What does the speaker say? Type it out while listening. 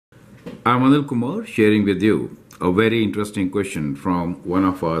I'm Anil Kumar sharing with you a very interesting question from one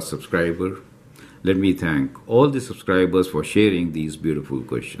of our subscribers. Let me thank all the subscribers for sharing these beautiful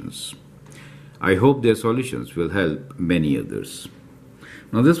questions. I hope their solutions will help many others.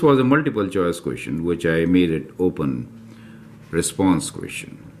 Now this was a multiple choice question which I made it open response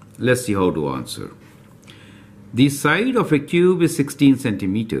question. Let's see how to answer. The side of a cube is 16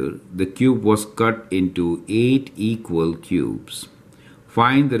 centimeter. The cube was cut into 8 equal cubes.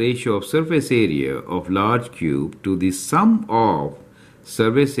 Find the ratio of surface area of large cube to the sum of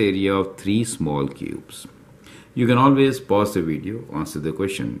surface area of 3 small cubes. You can always pause the video, answer the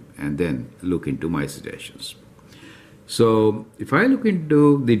question, and then look into my suggestions. So if I look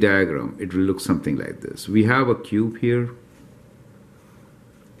into the diagram, it will look something like this. We have a cube here.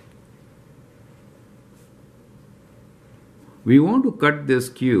 We want to cut this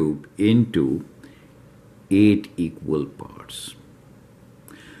cube into 8 equal parts.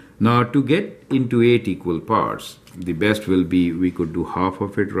 Now to get into 8 equal parts, the best will be we could do half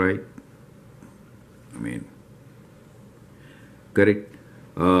of it, right? Correct.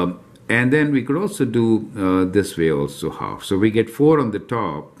 And then we could also do this way also half. So we get 4 on the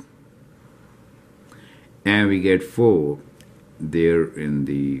top and we get 4 there in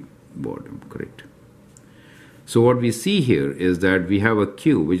the bottom, correct? So what we see here is that we have a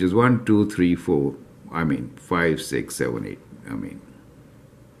cube which is 1, 2, 3, 4, 5, 6, 7, 8,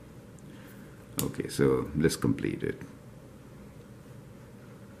 Okay, so let's complete it.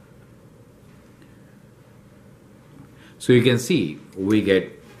 So you can see we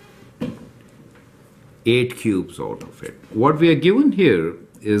get 8 cubes out of it. What we are given here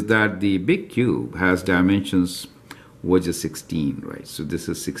is that the big cube has dimensions which is 16, right? So this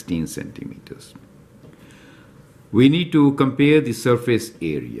is 16 centimeters. We need to compare the surface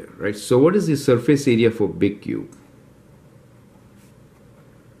area, right? So what is the surface area for big cube?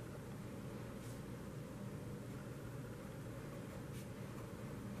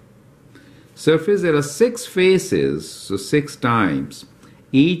 Surface, there are 6 faces, so 6 times,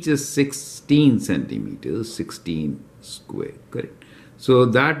 each is 16 centimeters, 16 square, correct? So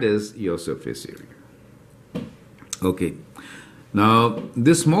that is your surface area. Okay, now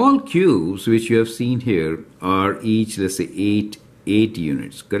the small cubes which you have seen here are each, let's say 8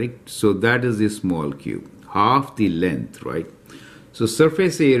 units, correct? So that is the small cube, half the length, right? So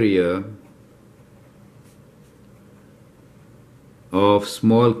surface area of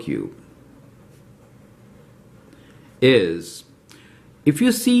small cube is, if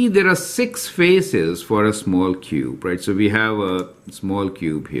you see there are 6 faces for a small cube, right? So we have a small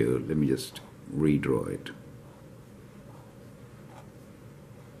cube here. Let me just redraw it.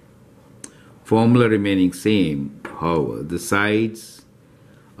 Formula remaining same, however, the sides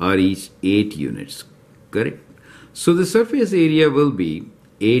are each 8 units, correct? So the surface area will be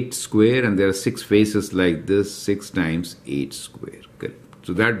 8 square and there are 6 faces like this, 6 times 8 square, correct?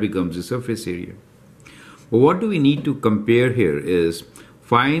 So that becomes the surface area. But what do we need to compare here is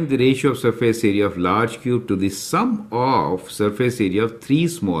find the ratio of surface area of large cube to the sum of surface area of 3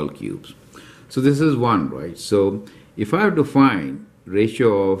 small cubes. So this is 1, right? So if I have to find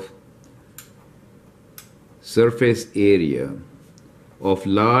ratio of surface area of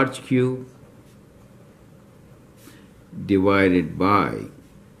large cube divided by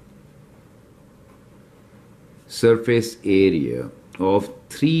surface area of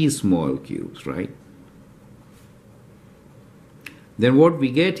 3 small cubes, right? Then what we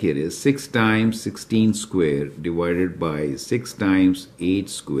get here is 6 times 16 square divided by 6 times 8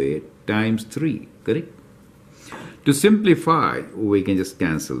 square times 3, correct? To simplify, we can just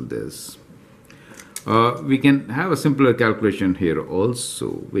cancel this. We can have a simpler calculation here also,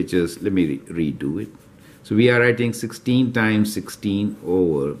 which is, let me redo it. So we are writing 16 times 16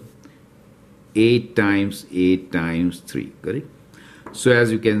 over 8 times 8 times 3, correct? So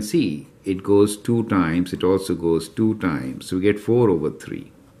as you can see, it goes 2 times, it also goes 2 times, so we get 4 over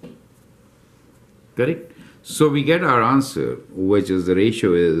 3, correct? So we get our answer, which is the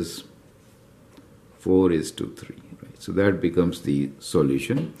ratio is 4:3, right? So that becomes the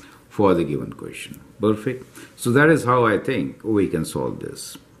solution for the given question. Perfect. So that is how I think we can solve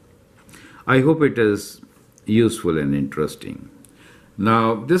this. I hope it is useful and interesting.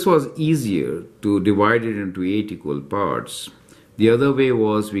 Now this was easier to divide it into 8 equal parts. The other way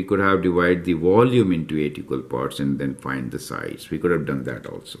was we could have divided the volume into 8 equal parts and then find the sides. We could have done that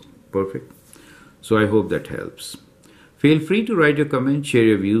also. Perfect. So I hope that helps. Feel free to write your comments, share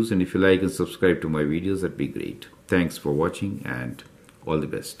your views, and if you like and subscribe to my videos, that'd be great. Thanks for watching and all the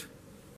best.